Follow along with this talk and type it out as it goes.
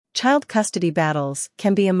Child custody battles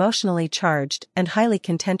can be emotionally charged and highly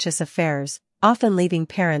contentious affairs, often leaving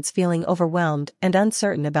parents feeling overwhelmed and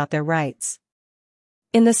uncertain about their rights.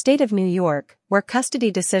 In the state of New York, where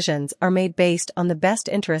custody decisions are made based on the best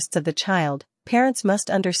interests of the child, parents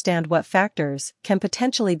must understand what factors can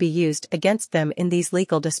potentially be used against them in these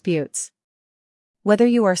legal disputes. Whether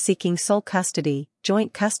you are seeking sole custody,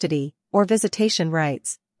 joint custody, or visitation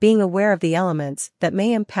rights, being aware of the elements that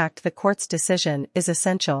may impact the court's decision is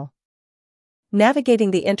essential. Navigating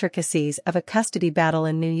the intricacies of a custody battle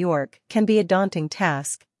in New York can be a daunting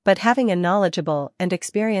task, but having a knowledgeable and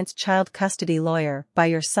experienced child custody lawyer by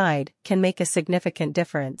your side can make a significant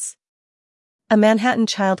difference. A Manhattan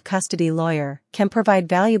child custody lawyer can provide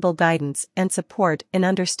valuable guidance and support in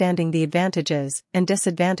understanding the advantages and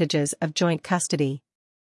disadvantages of joint custody.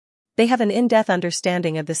 They have an in-depth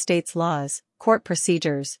understanding of the state's laws, court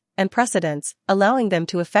procedures, and precedents, allowing them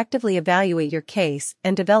to effectively evaluate your case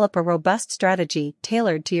and develop a robust strategy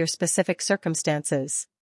tailored to your specific circumstances.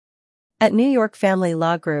 At New York Family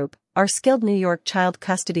Law Group, our skilled New York child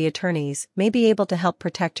custody attorneys may be able to help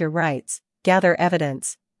protect your rights, gather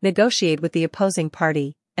evidence, negotiate with the opposing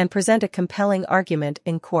party, and present a compelling argument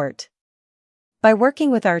in court. By working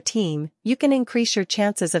with our team, you can increase your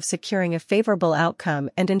chances of securing a favorable outcome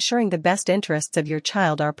and ensuring the best interests of your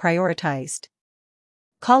child are prioritized.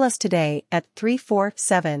 Call us today at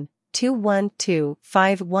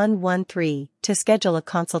 347-212-5113 to schedule a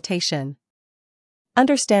consultation.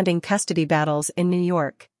 Understanding custody battles in New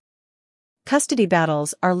York. Custody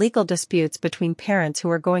battles are legal disputes between parents who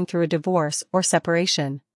are going through a divorce or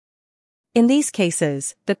separation. In these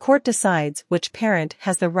cases, the court decides which parent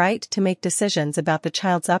has the right to make decisions about the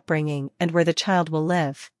child's upbringing and where the child will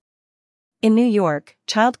live. In New York,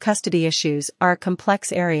 child custody issues are a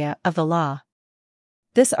complex area of the law.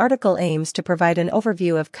 This article aims to provide an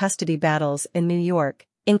overview of custody battles in New York,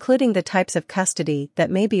 including the types of custody that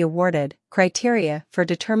may be awarded, criteria for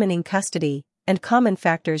determining custody, and common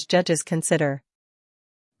factors judges consider.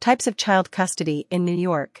 Types of child custody in New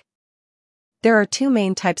York. There are two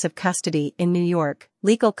main types of custody in New York: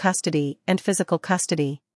 legal custody and physical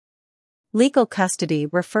custody. Legal custody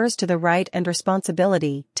refers to the right and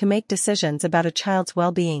responsibility to make decisions about a child's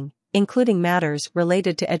well-being, including matters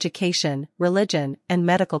related to education, religion, and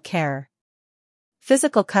medical care.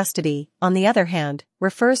 Physical custody, on the other hand,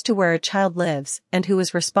 refers to where a child lives and who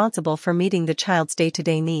is responsible for meeting the child's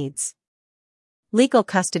day-to-day needs. Legal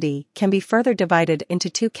custody can be further divided into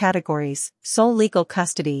two categories: sole legal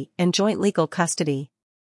custody and joint legal custody.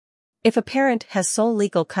 If a parent has sole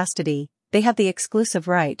legal custody, they have the exclusive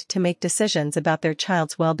right to make decisions about their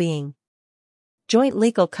child's well-being. Joint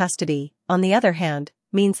legal custody, on the other hand,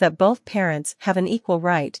 means that both parents have an equal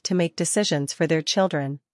right to make decisions for their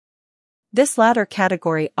children. This latter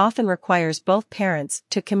category often requires both parents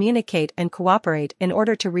to communicate and cooperate in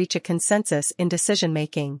order to reach a consensus in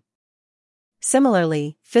decision-making.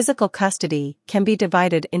 Similarly, physical custody can be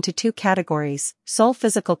divided into two categories: sole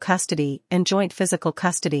physical custody and joint physical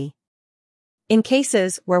custody. In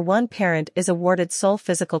cases where one parent is awarded sole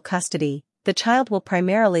physical custody, the child will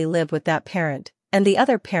primarily live with that parent, and the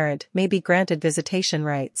other parent may be granted visitation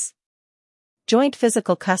rights. Joint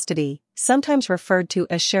physical custody, sometimes referred to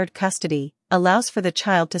as shared custody, allows for the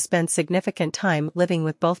child to spend significant time living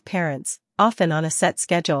with both parents, often on a set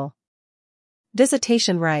schedule.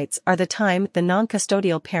 Visitation rights are the time the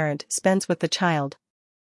non-custodial parent spends with the child.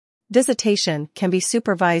 Visitation can be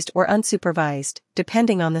supervised or unsupervised,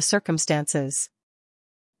 depending on the circumstances.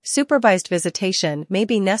 Supervised visitation may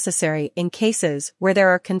be necessary in cases where there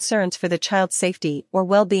are concerns for the child's safety or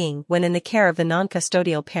well-being when in the care of the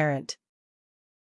non-custodial parent.